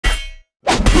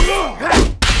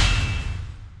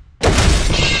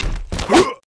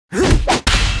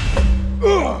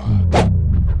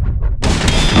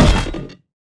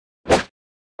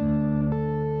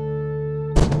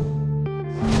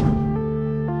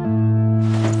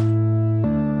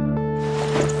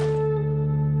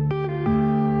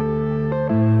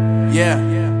Yeah.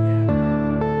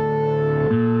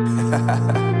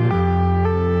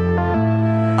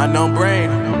 Unknown Brain,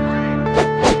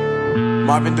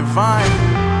 Marvin Divine.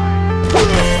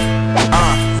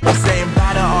 I'm saying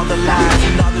bye to all the lies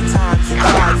and all the times you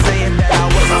cried, saying that I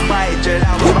wasn't right, yet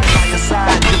I was right by your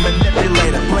side. You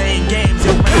manipulator, playing games,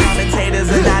 you run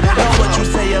commentators, and I don't know what you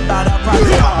say about our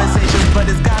private conversations, but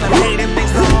it's got them hating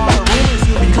thanks to all the rumors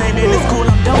you be claiming. It's cool,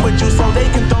 I'm done with you, so they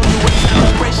can throw you a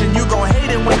celebration. You gon'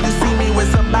 hate it when you see me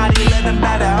with somebody living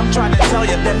better. I'm trying to tell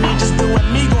you that me just doing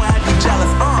me gon' have you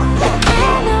jealous.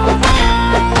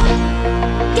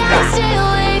 Gotta stay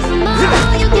away from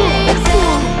all your games.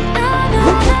 I know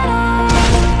that I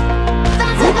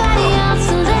found somebody else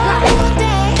to love me one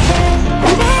day.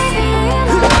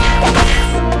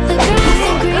 The grass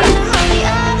ain't greener on the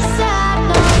other side.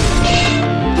 No,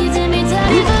 you did me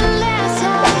dirty for the last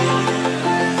time,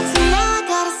 so now I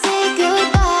gotta say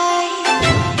goodbye.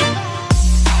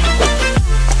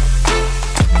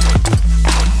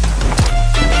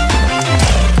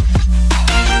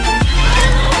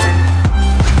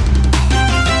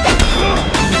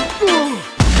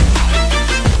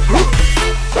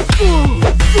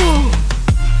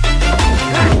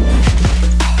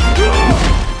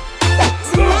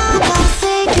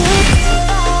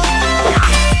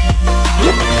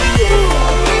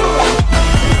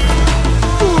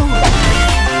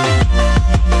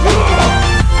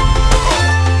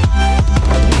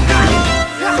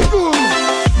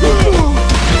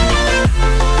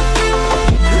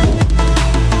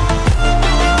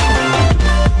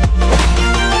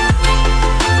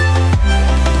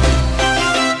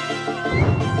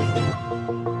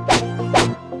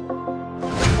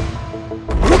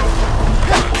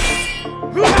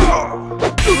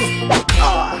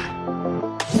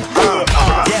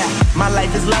 My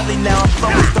life is lovely now, I'm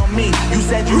focused on me. You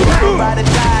said you were about to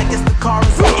die, I guess the car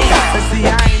is on E. But see,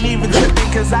 I ain't even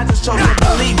tripping, cause I just chose to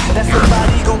believe that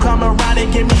somebody gon' come around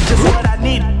and give me just what I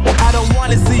need. I don't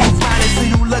wanna see you flying, see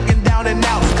you looking down and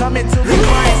out. Coming to the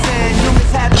grind saying you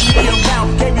was having me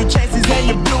around. Gave you chances and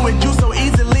you blew it, you so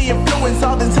easily influenced.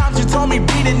 All the times you told me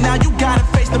beat it, now you gotta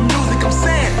face the music. I'm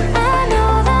saying I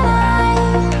know that I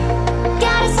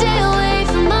gotta stay away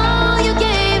from all your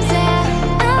games. Yeah,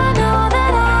 I know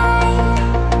that I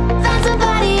found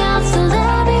somebody else to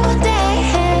love me one day.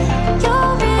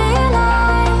 You'll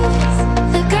realize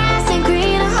the grass ain't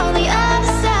greener on the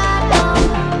other side. No,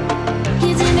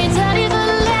 you did me dirty for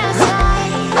the last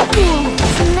time,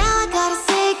 so now I gotta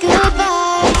say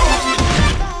goodbye.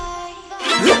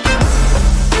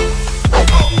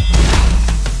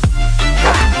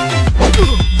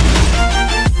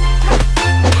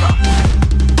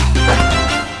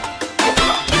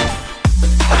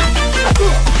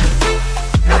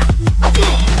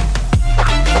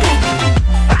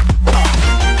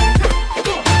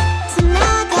 So now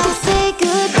I gotta say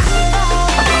goodbye.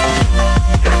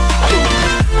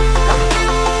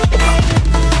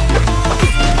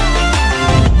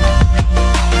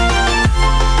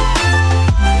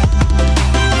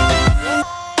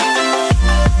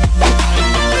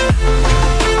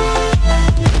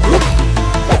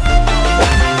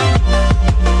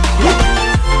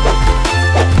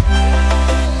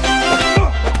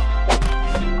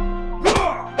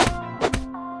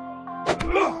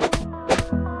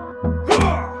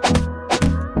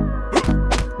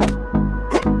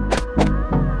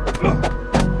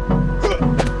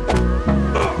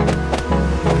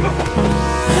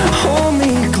 Hold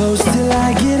me close till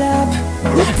I get up.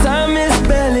 Time is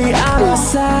barely on our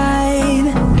side.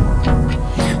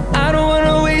 I don't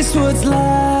wanna waste what's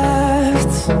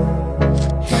left.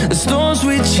 The storms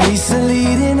we chase are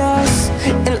leading us,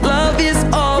 and love is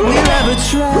all we'll ever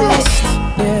trust.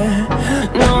 Yeah,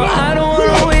 no, I don't